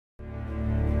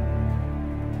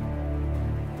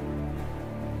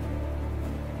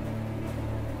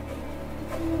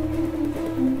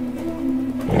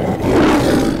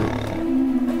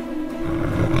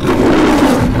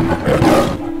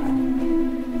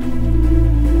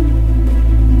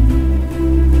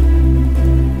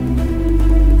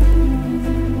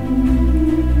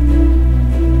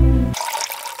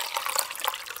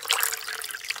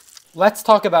Let's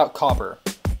talk about copper.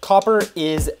 Copper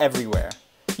is everywhere.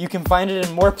 You can find it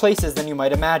in more places than you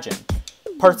might imagine.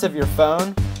 Parts of your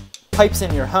phone, pipes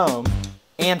in your home,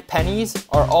 and pennies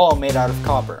are all made out of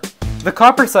copper. The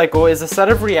copper cycle is a set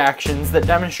of reactions that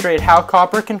demonstrate how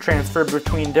copper can transfer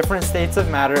between different states of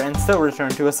matter and still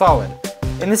return to a solid.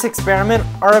 In this experiment,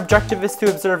 our objective is to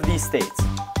observe these states.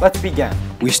 Let's begin.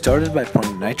 We started by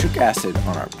pouring nitric acid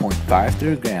on our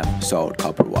 0.53 gram solid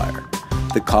copper wire.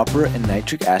 The copper and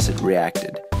nitric acid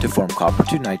reacted to form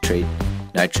copper-2 nitrate,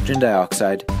 nitrogen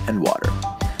dioxide, and water.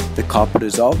 The copper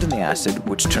dissolved in the acid,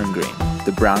 which turned green.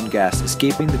 The brown gas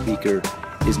escaping the beaker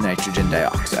is nitrogen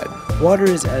dioxide. Water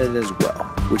is added as well,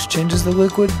 which changes the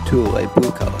liquid to a light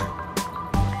blue color.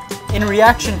 In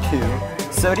reaction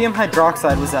 2, sodium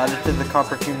hydroxide was added to the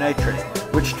copper-2 nitrate,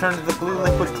 which turned the blue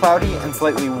liquid cloudy and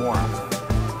slightly warm.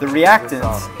 The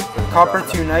reactants,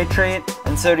 copper-2 nitrate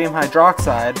and sodium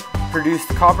hydroxide, produced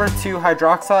copper-2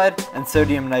 hydroxide and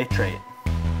sodium nitrate.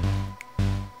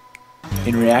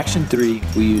 In reaction 3,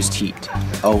 we used heat,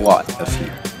 a lot of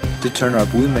heat, to turn our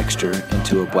blue mixture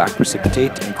into a black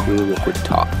precipitate and clear liquid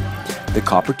top. The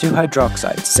copper-2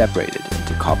 hydroxide separated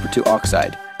into copper-2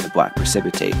 oxide, the black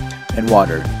precipitate, and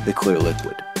water, the clear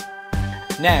liquid.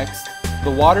 Next,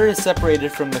 the water is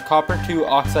separated from the copper-2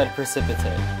 oxide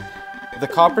precipitate. The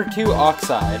copper-2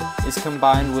 oxide is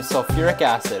combined with sulfuric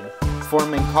acid,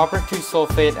 forming copper-2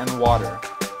 sulfate and water.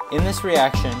 In this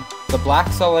reaction, the black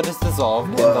solid is dissolved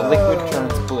and the liquid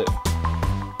turns blue.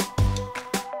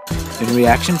 In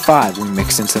reaction 5, we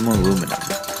mixed in some aluminum.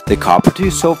 The copper-2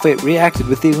 sulfate reacted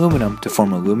with the aluminum to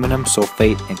form aluminum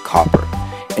sulfate and copper.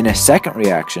 In a second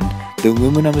reaction, the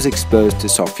aluminum is exposed to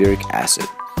sulfuric acid,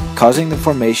 causing the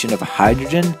formation of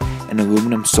hydrogen and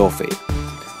aluminum sulfate.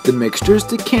 The mixture is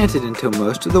decanted until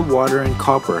most of the water and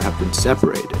copper have been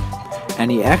separated.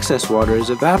 Any excess water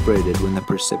is evaporated when the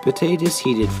precipitate is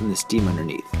heated from the steam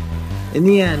underneath. In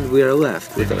the end, we are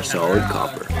left with our solid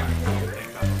copper.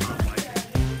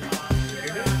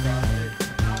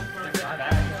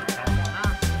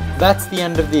 That's the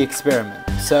end of the experiment.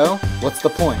 So, what's the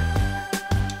point?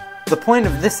 The point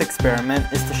of this experiment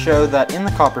is to show that in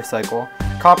the copper cycle,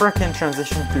 copper can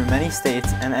transition through many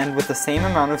states and end with the same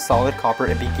amount of solid copper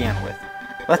it began with.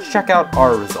 Let's check out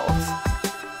our results.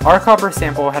 Our copper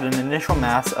sample had an initial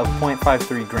mass of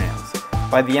 0.53 grams.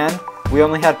 By the end, we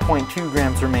only had 0.2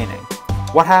 grams remaining.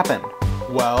 What happened?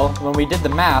 Well, when we did the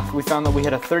math, we found that we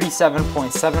had a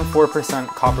 37.74%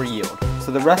 copper yield,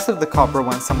 so the rest of the copper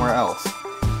went somewhere else.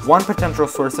 One potential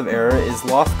source of error is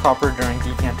lost copper during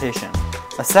decantation.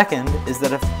 A second is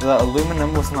that if the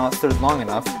aluminum was not stirred long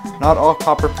enough, not all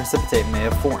copper precipitate may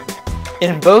have formed.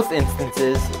 In both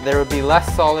instances, there would be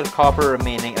less solid copper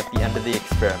remaining at the end of the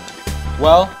experiment.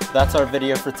 Well, that's our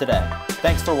video for today.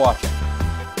 Thanks for watching.